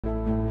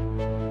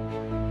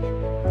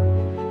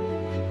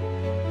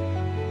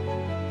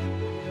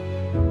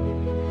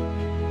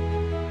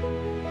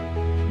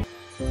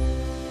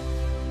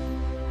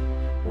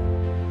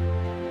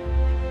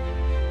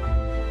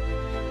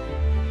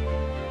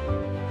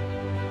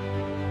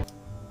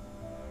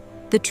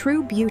The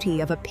true beauty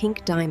of a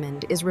pink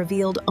diamond is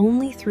revealed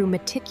only through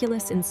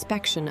meticulous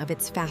inspection of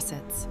its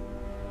facets.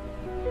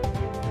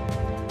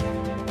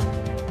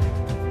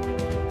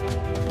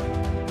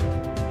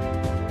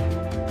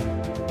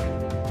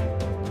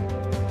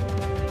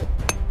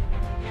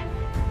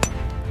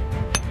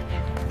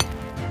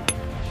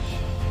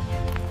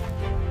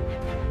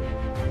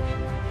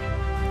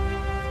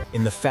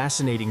 In the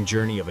fascinating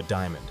journey of a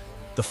diamond,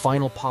 the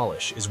final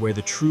polish is where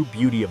the true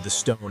beauty of the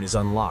stone is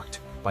unlocked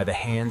by the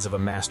hands of a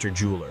master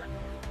jeweler.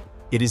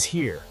 It is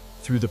here,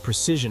 through the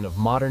precision of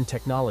modern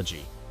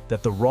technology,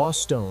 that the raw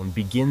stone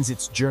begins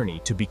its journey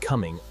to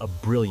becoming a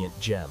brilliant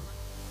gem.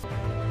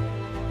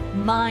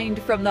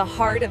 Mined from the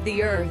heart of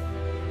the earth,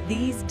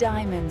 these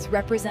diamonds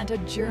represent a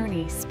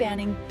journey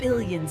spanning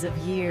billions of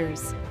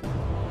years.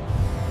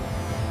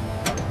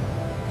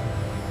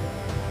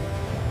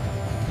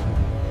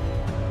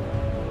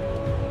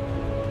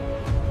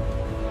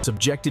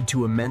 Subjected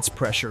to immense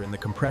pressure in the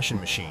compression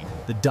machine,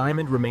 the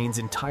diamond remains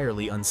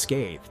entirely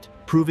unscathed,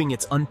 proving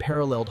its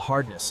unparalleled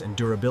hardness and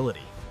durability.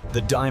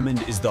 The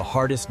diamond is the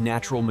hardest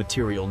natural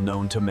material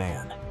known to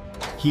man.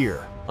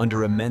 Here,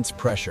 under immense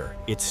pressure,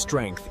 its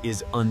strength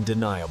is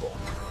undeniable.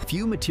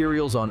 Few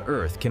materials on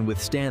Earth can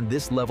withstand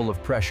this level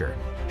of pressure,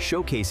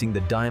 showcasing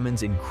the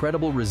diamond's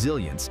incredible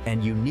resilience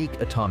and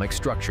unique atomic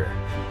structure.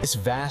 This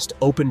vast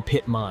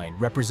open-pit mine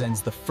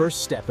represents the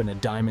first step in a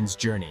diamond's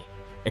journey,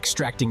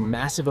 extracting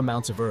massive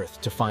amounts of earth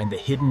to find the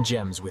hidden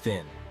gems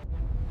within.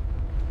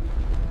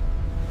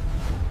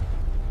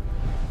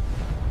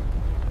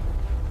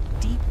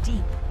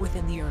 Deep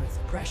within the earth,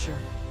 pressure.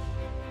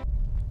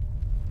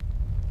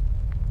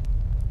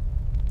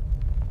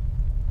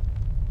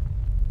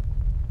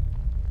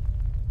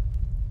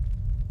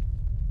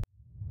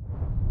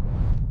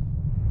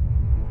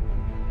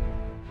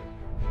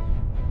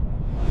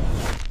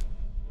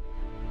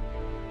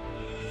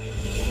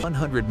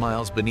 "100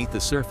 miles beneath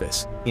the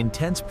surface,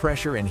 intense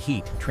pressure and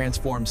heat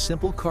transform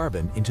simple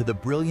carbon into the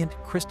brilliant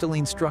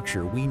crystalline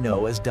structure we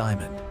know as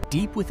diamond.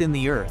 Deep within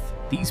the earth,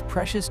 these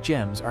precious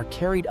gems are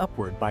carried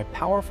upward by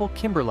powerful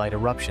kimberlite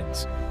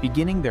eruptions,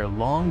 beginning their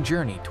long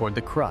journey toward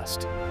the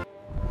crust.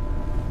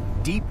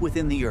 Deep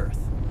within the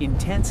earth,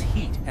 intense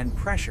heat and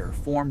pressure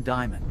form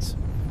diamonds.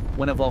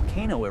 When a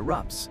volcano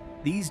erupts,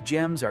 these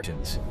gems are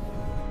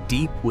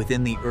deep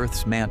within the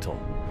earth's mantle.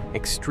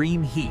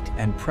 Extreme heat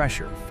and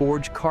pressure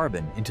forge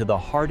carbon into the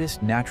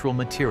hardest natural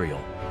material.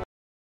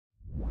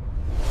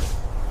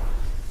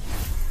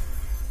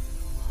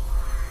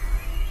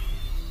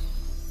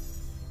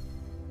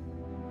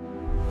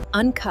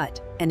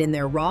 Uncut and in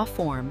their raw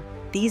form,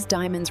 these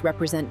diamonds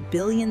represent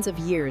billions of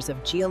years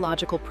of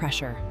geological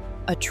pressure,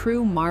 a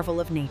true marvel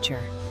of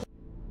nature.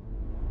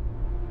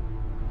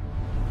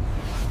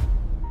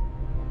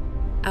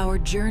 Our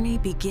journey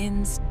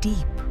begins deep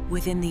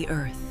within the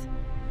earth.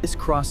 This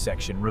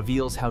cross-section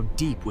reveals how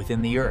deep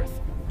within the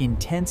earth,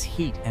 intense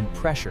heat and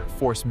pressure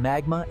force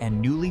magma and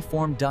newly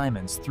formed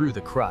diamonds through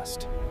the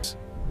crust.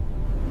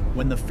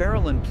 When the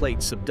Farallon Plate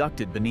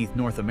subducted beneath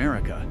North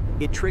America,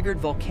 it triggered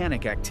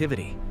volcanic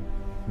activity.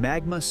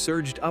 Magma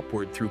surged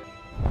upward through.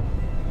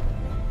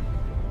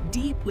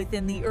 Deep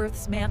within the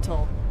earth's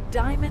mantle,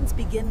 diamonds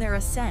begin their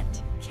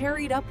ascent,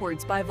 carried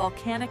upwards by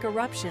volcanic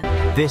eruption.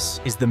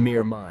 This is the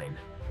Mir Mine,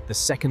 the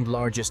second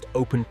largest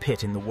open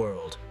pit in the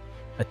world,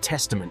 a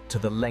testament to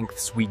the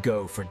lengths we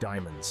go for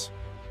diamonds.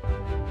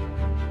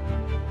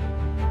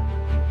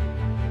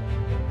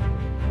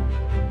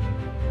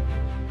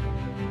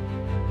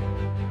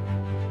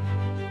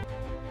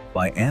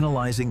 By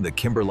analyzing the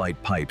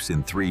kimberlite pipes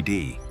in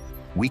 3D,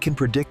 we can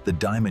predict the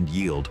diamond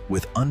yield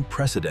with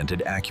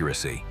unprecedented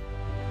accuracy.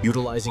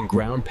 Utilizing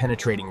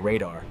ground-penetrating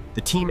radar,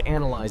 the team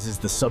analyzes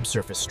the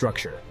subsurface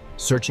structure,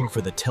 searching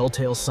for the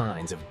telltale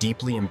signs of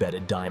deeply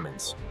embedded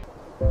diamonds.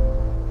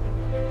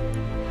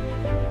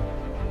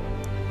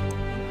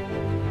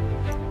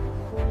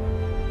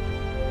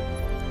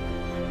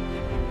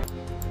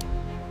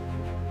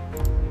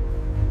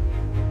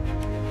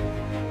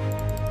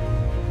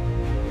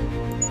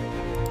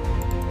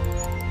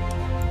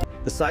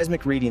 The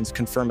seismic readings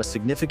confirm a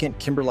significant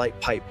kimberlite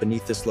pipe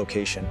beneath this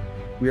location.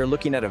 We are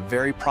looking at a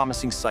very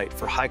promising site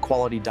for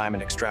high-quality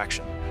diamond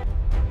extraction.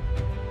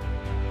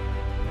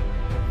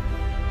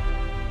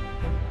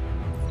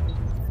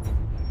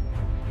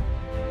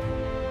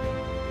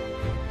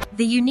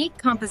 The unique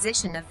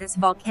composition of this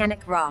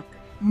volcanic rock,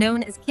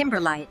 known as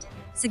kimberlite,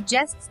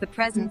 suggests the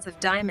presence of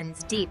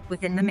diamonds deep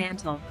within the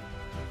mantle.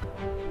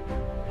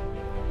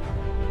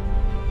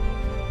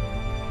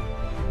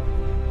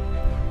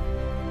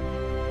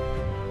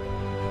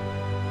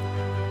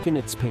 In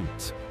its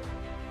paints.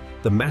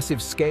 The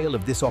massive scale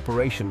of this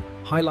operation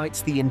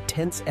highlights the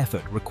intense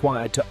effort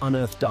required to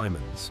unearth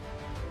diamonds.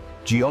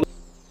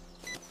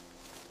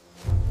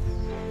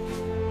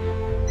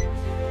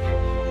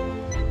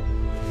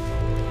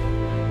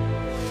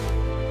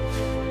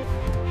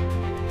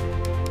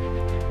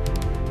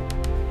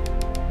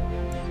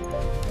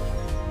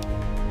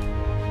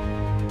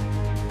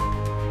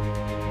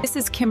 This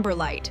is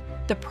kimberlite,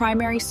 the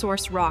primary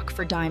source rock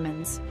for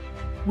diamonds.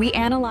 We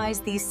analyze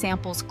these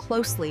samples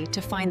closely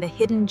to find the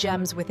hidden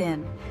gems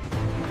within.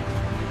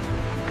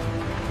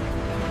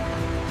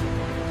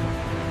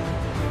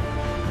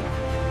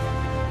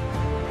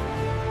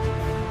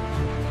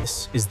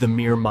 This is the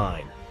Mir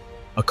Mine,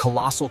 a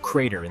colossal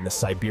crater in the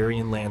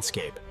Siberian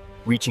landscape,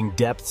 reaching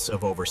depths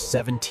of over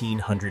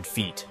 1,700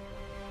 feet.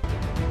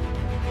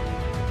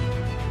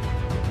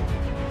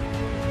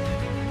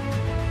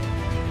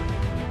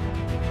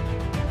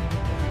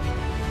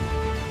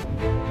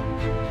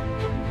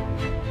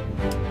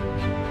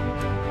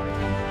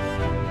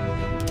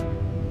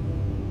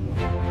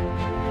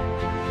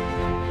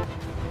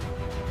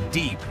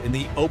 Deep in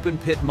the open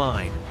pit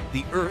mine,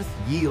 the Earth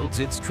yields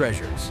its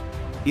treasures.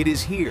 It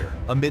is here,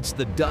 amidst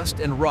the dust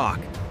and rock,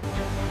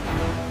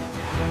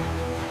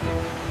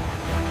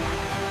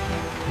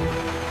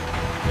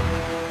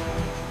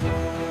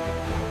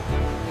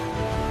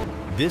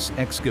 this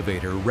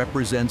excavator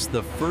represents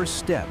the first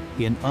step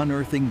in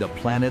unearthing the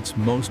planet's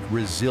most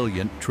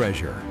resilient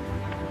treasure.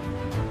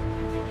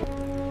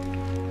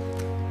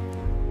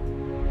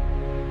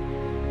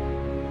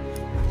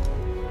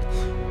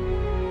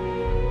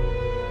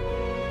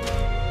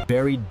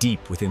 Buried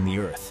deep within the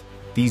Earth,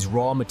 these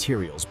raw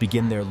materials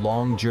begin their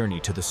long journey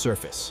to the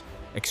surface,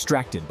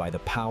 extracted by the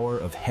power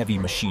of heavy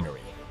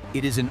machinery.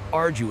 It is an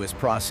arduous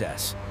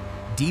process.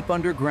 Deep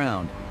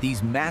underground,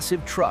 these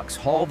massive trucks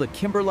haul the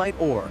kimberlite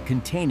ore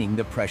containing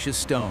the precious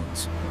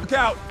stones. Look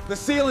out! The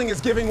ceiling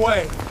is giving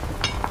way!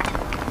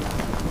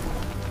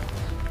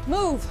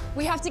 Move!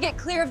 We have to get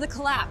clear of the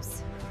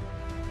collapse.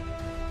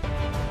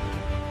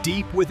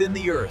 Deep within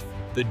the Earth,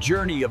 the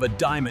journey of a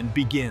diamond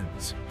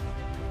begins.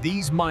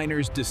 These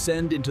miners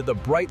descend into the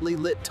brightly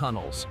lit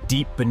tunnels.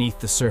 Deep beneath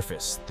the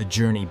surface, the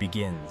journey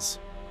begins.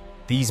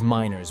 These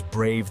miners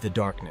brave the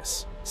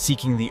darkness,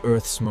 seeking the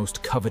Earth's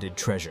most coveted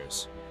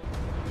treasures.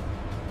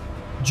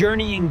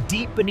 Journeying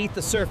deep beneath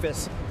the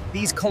surface,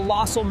 these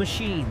colossal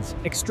machines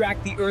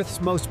extract the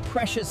Earth's most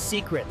precious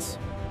secrets.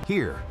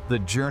 Here, the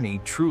journey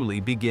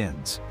truly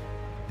begins.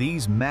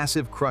 These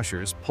massive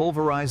crushers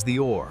pulverize the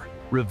ore,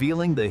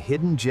 revealing the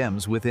hidden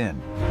gems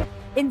within.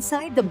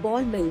 Inside the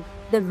ball mill,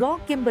 the raw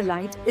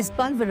kimberlite is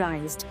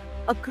pulverized,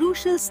 a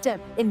crucial step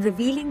in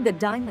revealing the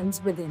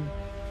diamonds within.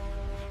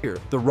 Here,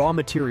 the raw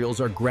materials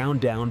are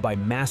ground down by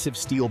massive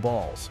steel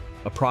balls,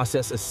 a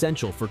process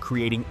essential for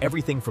creating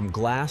everything from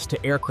glass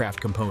to aircraft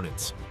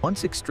components.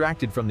 Once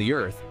extracted from the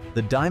Earth,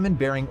 the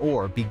diamond-bearing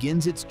ore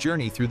begins its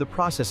journey through the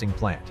processing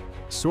plant,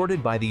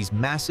 sorted by these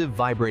massive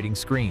vibrating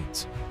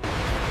screens.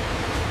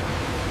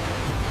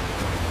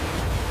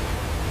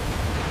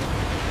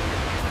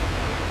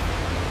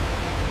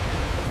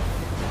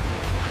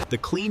 The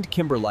cleaned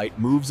kimberlite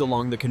moves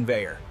along the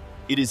conveyor.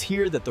 It is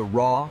here that the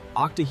raw,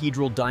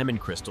 octahedral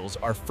diamond crystals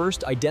are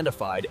first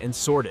identified and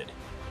sorted.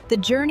 The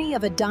journey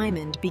of a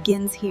diamond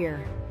begins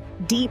here,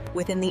 deep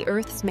within the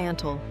Earth's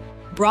mantle,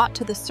 brought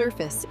to the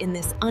surface in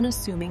this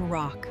unassuming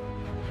rock.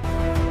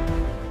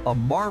 A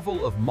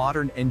marvel of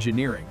modern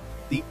engineering,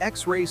 the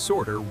X-ray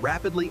sorter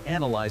rapidly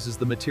analyzes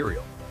the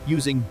material,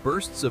 using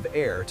bursts of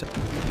air to...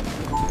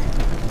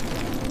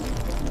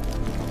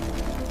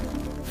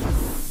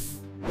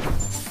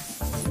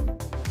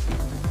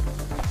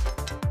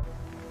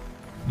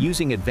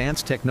 Using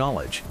advanced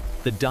technology,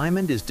 the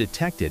diamond is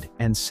detected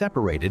and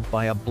separated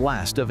by a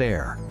blast of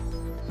air.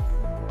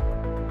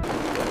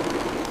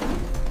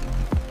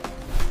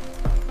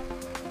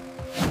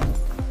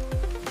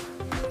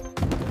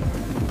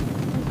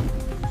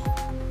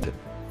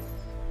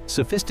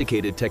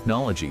 Sophisticated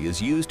technology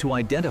is used to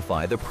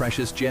identify the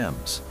precious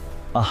gems.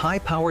 A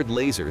high-powered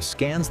laser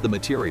scans the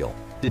material.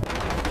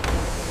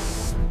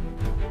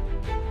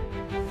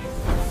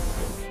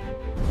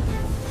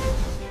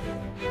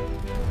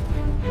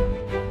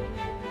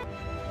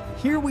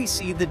 Here we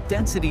see the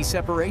density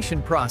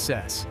separation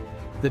process.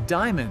 The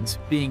diamonds,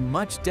 being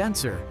much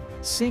denser,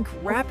 sink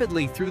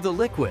rapidly through the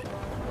liquid.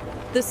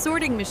 The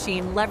sorting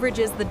machine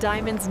leverages the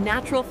diamond's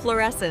natural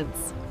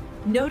fluorescence.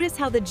 Notice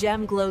how the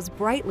gem glows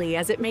brightly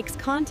as it makes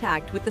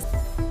contact with the...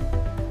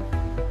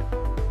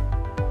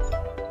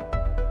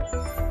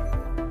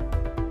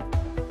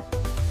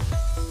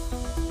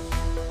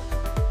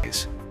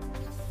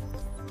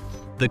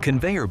 The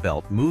conveyor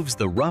belt moves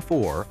the rough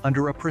ore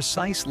under a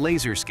precise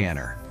laser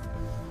scanner.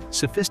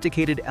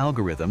 Sophisticated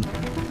algorithms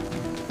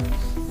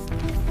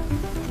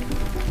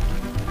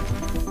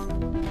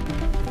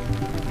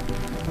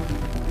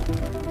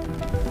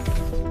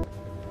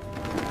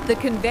The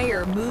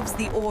conveyor moves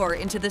the ore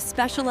into the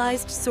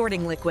specialized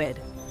sorting liquid.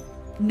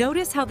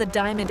 Notice how the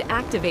diamond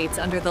activates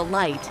under the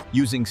light.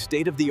 Using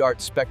state-of-the-art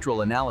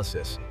spectral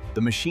analysis,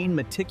 the machine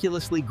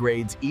meticulously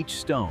grades each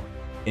stone,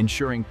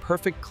 ensuring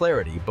perfect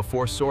clarity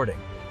before sorting.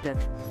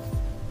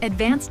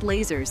 Advanced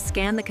lasers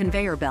scan the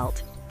conveyor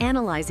belt,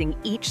 analyzing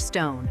each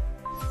stone.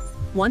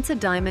 Once a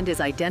diamond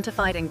is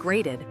identified and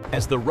graded,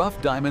 as the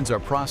rough diamonds are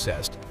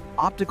processed,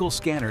 optical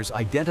scanners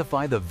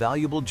identify the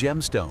valuable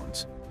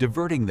gemstones,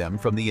 diverting them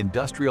from the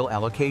industrial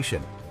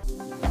allocation.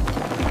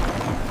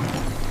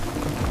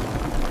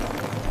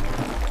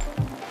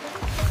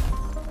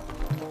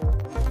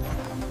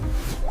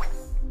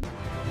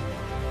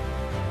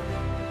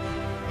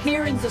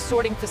 Here is the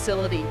sorting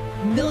facility,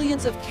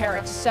 millions of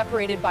carats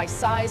separated by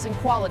size and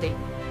quality.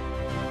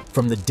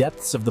 From the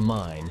depths of the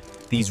mine,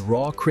 these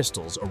raw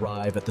crystals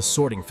arrive at the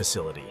sorting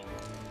facility,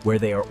 where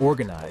they are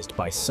organized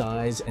by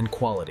size and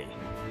quality.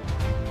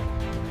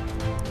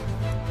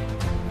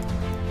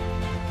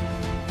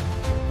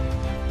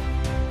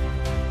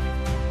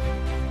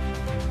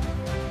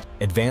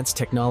 Advanced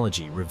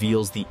technology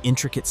reveals the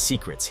intricate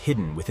secrets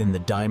hidden within the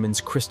diamond's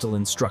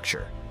crystalline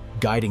structure,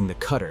 guiding the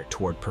cutter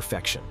toward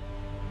perfection.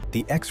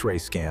 The X-ray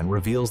scan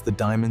reveals the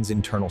diamond's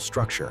internal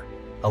structure,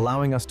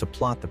 allowing us to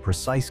plot the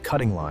precise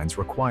cutting lines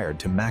required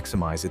to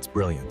maximize its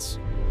brilliance.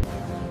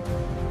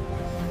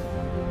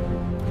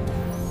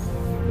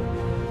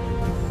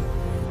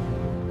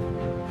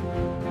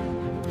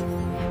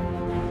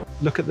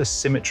 Look at the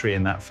symmetry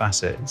in that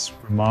facet, it's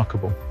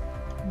remarkable.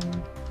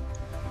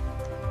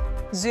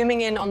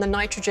 Zooming in on the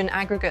nitrogen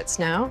aggregates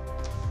now.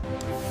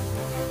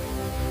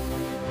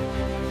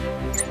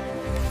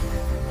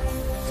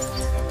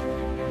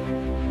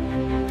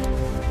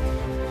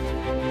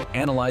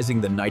 Analyzing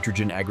the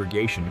nitrogen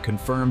aggregation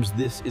confirms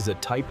this is a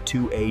Type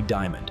 2A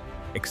diamond,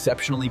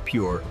 exceptionally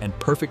pure and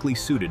perfectly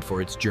suited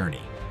for its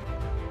journey.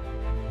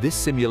 This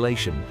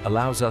simulation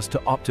allows us to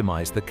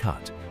optimize the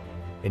cut,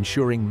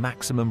 ensuring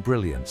maximum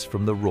brilliance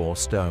from the raw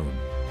stone.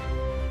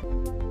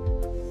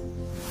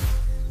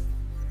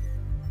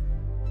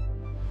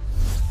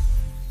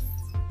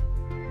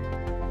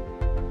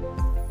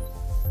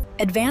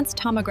 Advanced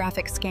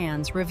tomographic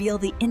scans reveal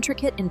the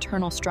intricate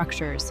internal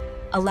structures,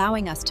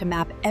 allowing us to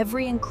map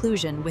every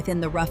inclusion within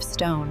the rough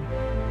stone.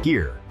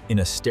 Here, in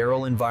a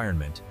sterile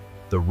environment,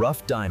 the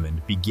rough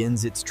diamond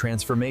begins its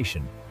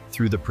transformation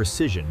through the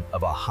precision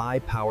of a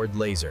high-powered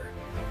laser.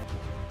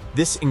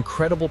 This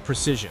incredible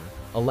precision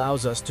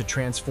allows us to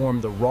transform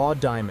the raw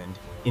diamond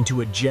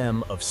into a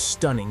gem of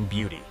stunning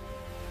beauty.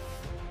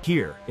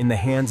 Here, in the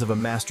hands of a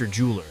master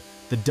jeweler,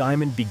 the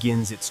diamond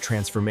begins its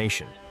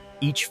transformation,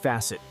 each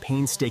facet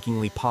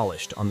painstakingly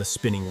polished on the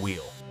spinning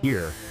wheel.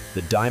 Here,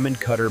 the diamond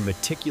cutter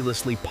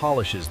meticulously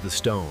polishes the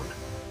stone,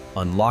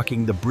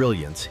 unlocking the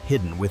brilliance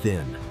hidden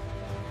within.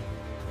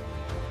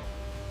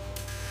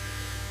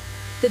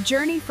 The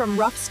journey from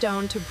rough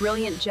stone to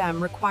brilliant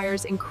gem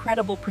requires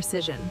incredible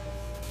precision.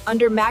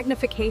 Under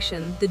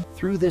magnification,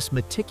 Through this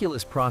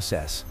meticulous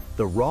process,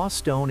 the raw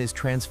stone is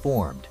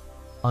transformed,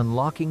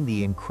 unlocking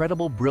the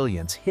incredible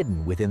brilliance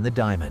hidden within the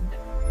diamond.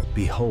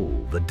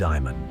 Behold the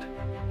diamond,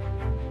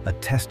 a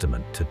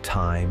testament to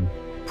time,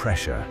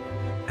 pressure,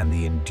 and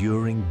the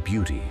enduring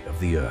beauty of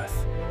the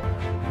earth.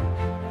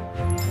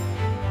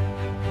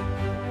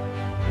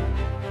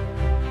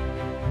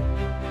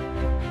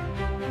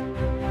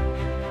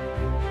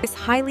 This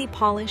highly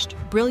polished,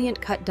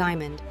 brilliant cut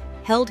diamond,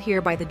 held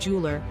here by the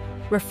jeweler,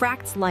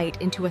 refracts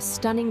light into a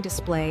stunning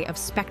display of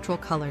spectral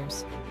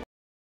colors.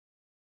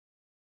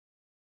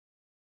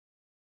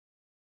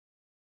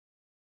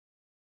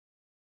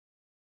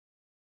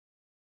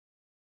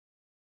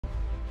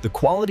 The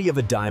quality of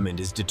a diamond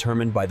is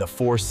determined by the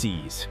 4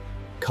 C's: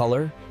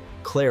 color,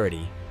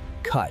 clarity,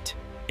 cut,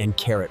 and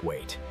carat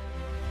weight.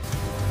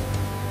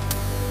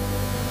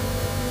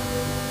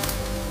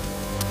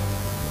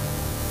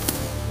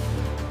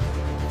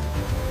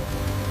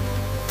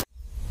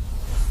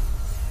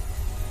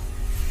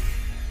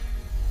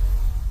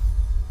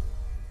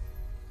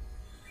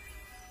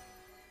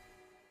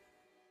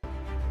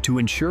 To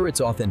ensure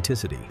its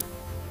authenticity,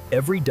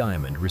 every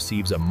diamond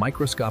receives a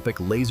microscopic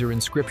laser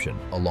inscription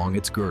along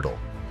its girdle.